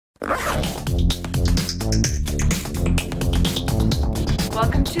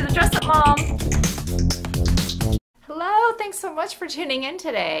Welcome to the Dress Up Mom. Hello, thanks so much for tuning in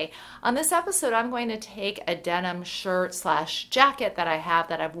today. On this episode, I'm going to take a denim shirt slash jacket that I have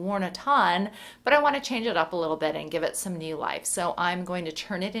that I've worn a ton, but I want to change it up a little bit and give it some new life. So I'm going to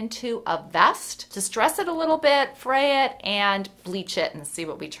turn it into a vest, just dress it a little bit, fray it, and bleach it and see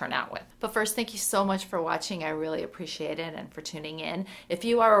what we turn out with. But first, thank you so much for watching. I really appreciate it and for tuning in. If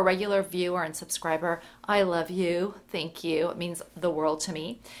you are a regular viewer and subscriber, I love you. Thank you. It means the world to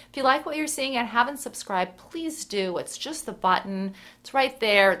me. If you like what you're seeing and haven't subscribed, please do. It's just the button. It's right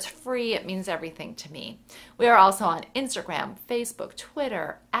there. It's free. It means everything to me. We are also on Instagram, Facebook,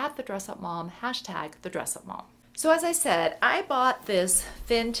 Twitter, @TheDressUpMom, #TheDressUpMom. So as I said, I bought this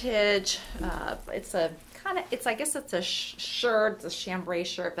vintage, I guess it's a shirt, it's a chambray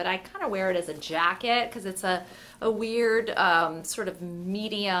shirt, but I kind of wear it as a jacket because it's a weird sort of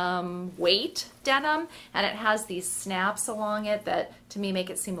medium weight denim, and it has these snaps along it that to me make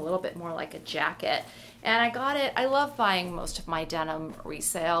it seem a little bit more like a jacket. And I got it, I love buying most of my denim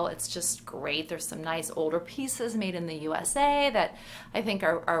resale. It's just great. There's some nice older pieces made in the USA that I think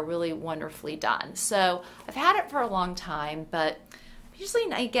are really wonderfully done. So I've had it for a long time, but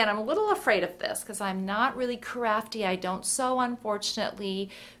usually, again, I'm a little afraid of this because I'm not really crafty. I don't sew,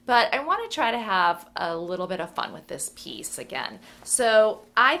 unfortunately, but I want to try to have a little bit of fun with this piece again. So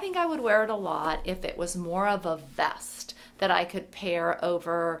I think I would wear it a lot if it was more of a vest that I could pair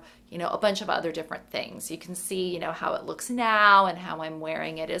over, you know, a bunch of other different things. You can see, you know, how it looks now and how I'm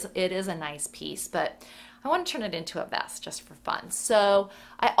wearing it. It is a nice piece, but I want to turn it into a vest just for fun. So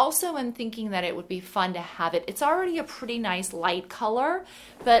I also am thinking that it would be fun to have it. It's already a pretty nice light color,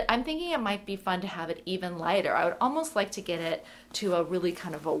 but I'm thinking it might be fun to have it even lighter. I would almost like to get it to a really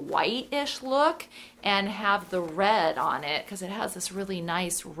kind of a white-ish look and have the red on it because it has this really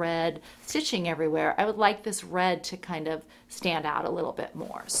nice red stitching everywhere. I would like this red to kind of stand out a little bit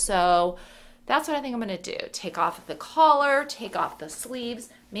more. So that's what I think I'm going to do. Take off the collar, take off the sleeves,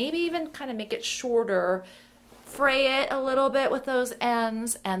 maybe even kind of make it shorter, fray it a little bit with those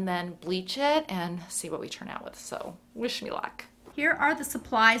ends, and then bleach it and see what we turn out with. So wish me luck. Here are the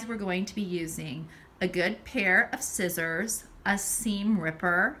supplies we're going to be using. A good pair of scissors, a seam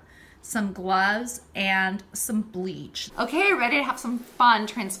ripper, some gloves, and some bleach. Okay, ready to have some fun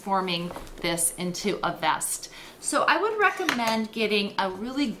transforming this into a vest. So I would recommend getting a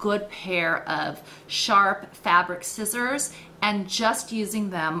really good pair of sharp fabric scissors and just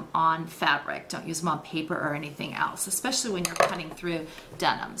using them on fabric. Don't use them on paper or anything else, especially when you're cutting through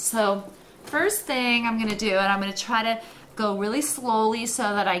denim. So first thing I'm gonna do, and I'm gonna try to go really slowly so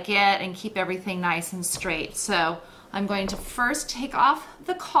that I get and keep everything nice and straight. So I'm going to first take off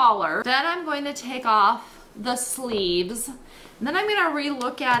the collar, then I'm going to take off the sleeves, and then I'm going to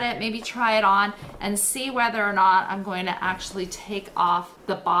re-look at it, maybe try it on and see whether or not I'm going to actually take off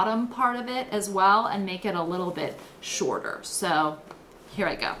the bottom part of it as well and make it a little bit shorter. So here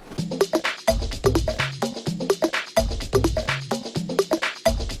I go.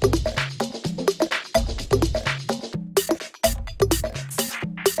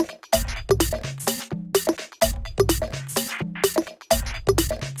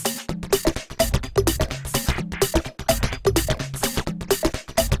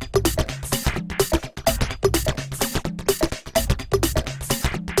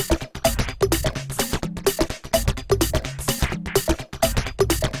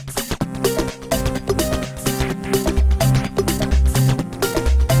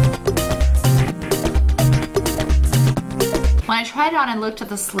 When I tried it on and looked at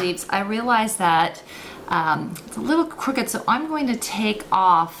the sleeves, I realized that it's a little crooked, so I'm going to take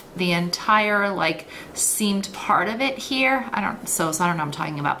off the entire like seamed part of it here. I don't know what I'm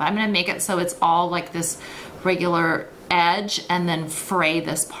talking about, but I'm going to make it so it's all like this regular edge and then fray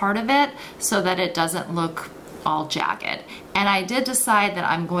this part of it so that it doesn't look all jagged. And I did decide that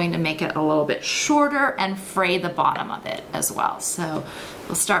I'm going to make it a little bit shorter and fray the bottom of it as well. So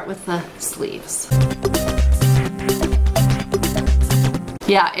we'll start with the sleeves.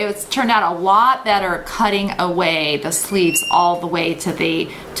 Yeah, it's turned out a lot better cutting away the sleeves all the way to the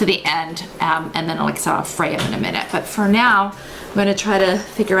end, and then like I said, I'll fray them in a minute. But for now, I'm going to try to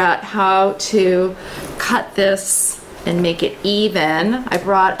figure out how to cut this and make it even. I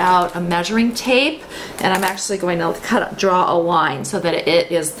brought out a measuring tape, and I'm actually going to draw a line so that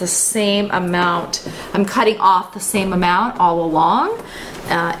it is the same amount. I'm cutting off the same amount all along,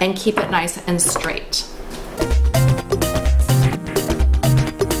 and keep it nice and straight.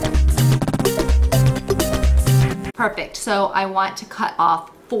 Perfect. So I want to cut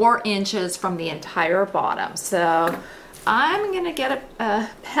off 4 inches from the entire bottom. So I'm going to get a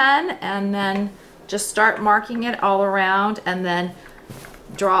pen and then just start marking it all around and then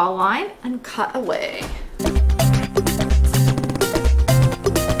draw a line and cut away.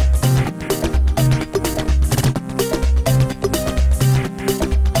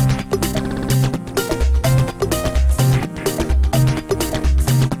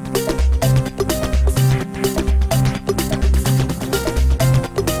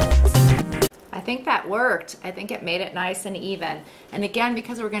 Worked. I think it made it nice and even. And again,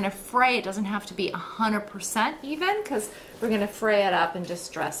 because we're going to fray, it doesn't have to be 100% even because we're going to fray it up and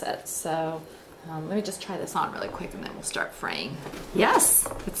distress it. So let me just try this on really quick and then we'll start fraying. Yes,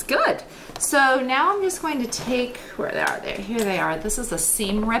 it's good. So now I'm just going to take, where they are there, here they are. This is a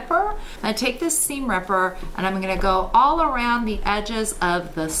seam ripper. I take this seam ripper and I'm going to go all around the edges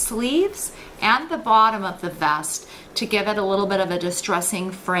of the sleeves and the bottom of the vest to give it a little bit of a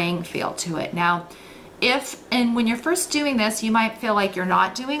distressing fraying feel to it. Now, when you're first doing this, you might feel like you're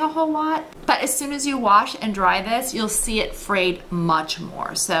not doing a whole lot, but as soon as you wash and dry this, you'll see it frayed much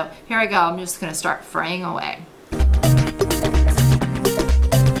more. So here I go, I'm just gonna start fraying away.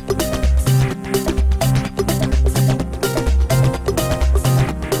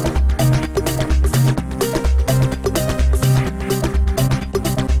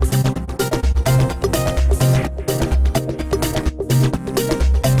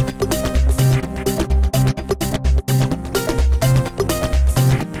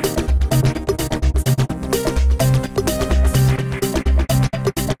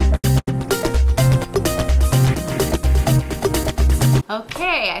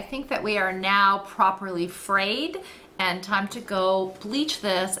 Okay, I think that we are now properly frayed and time to go bleach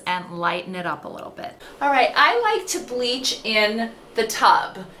this and lighten it up a little bit. All right, I like to bleach in the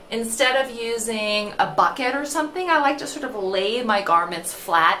tub. Instead of using a bucket or something, I like to sort of lay my garments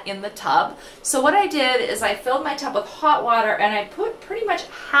flat in the tub. So what I did is I filled my tub with hot water and I put pretty much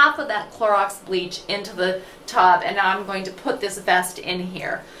half of that Clorox bleach into the tub, and now I'm going to put this vest in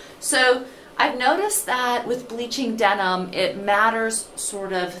here. So I've noticed that with bleaching denim, it matters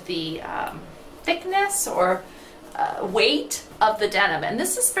sort of the thickness or weight of the denim. And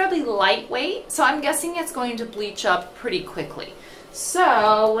this is fairly lightweight, so I'm guessing it's going to bleach up pretty quickly.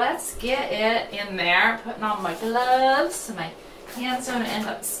 So let's get it in there. Putting on my gloves so my hands don't end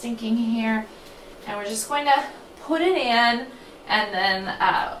up stinking here. And we're just going to put it in. And then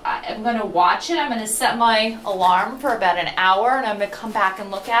I'm going to watch it. I'm going to set my alarm for about an hour, and I'm going to come back and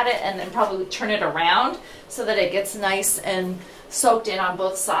look at it and then probably turn it around so that it gets nice and soaked in on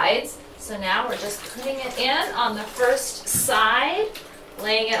both sides. So now we're just putting it in on the first side,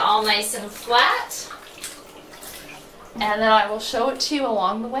 laying it all nice and flat, and then I will show it to you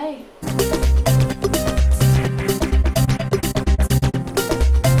along the way.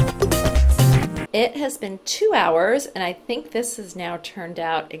 It has been 2 hours, and I think this has now turned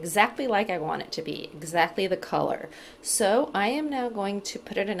out exactly like I want it to be, exactly the color. So I am now going to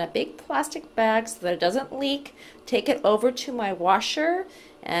put it in a big plastic bag so that it doesn't leak, take it over to my washer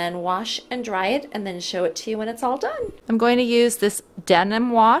and wash and dry it, and then show it to you when it's all done. I'm going to use this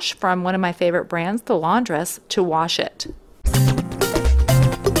denim wash from one of my favorite brands, The Laundress, to wash it.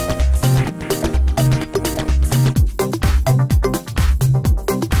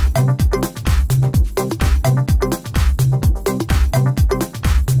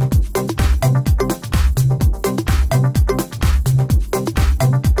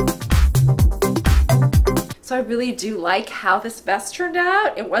 So I really do like how this vest turned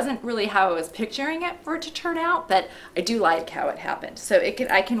out. It wasn't really how I was picturing it for it to turn out, but I do like how it happened. So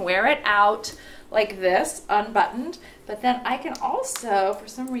I can wear it out like this, unbuttoned, but then I can also, for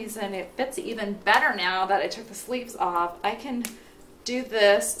some reason, it fits even better now that I took the sleeves off. I can do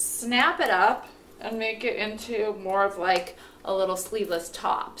this, snap it up, and make it into more of like a little sleeveless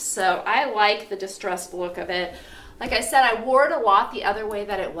top. So I like the distressed look of it. Like I said, I wore it a lot the other way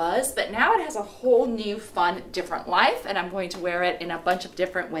that it was, but now it has a whole new, fun, different life, and I'm going to wear it in a bunch of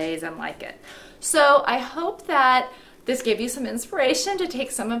different ways and like it. So I hope that this gave you some inspiration to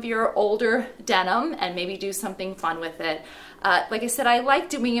take some of your older denim and maybe do something fun with it. Like I said, I like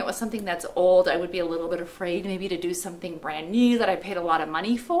doing it with something that's old. I would be a little bit afraid maybe to do something brand new that I paid a lot of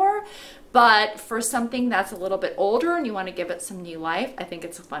money for. But for something that's a little bit older and you want to give it some new life, I think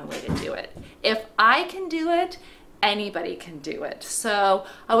it's a fun way to do it. If I can do it, anybody can do it. So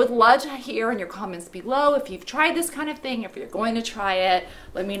I would love to hear in your comments below if you've tried this kind of thing, if you're going to try it,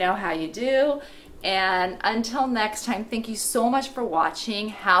 let me know how you do. And until next time, thank you so much for watching.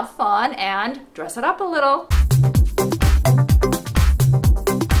 Have fun and dress it up a little.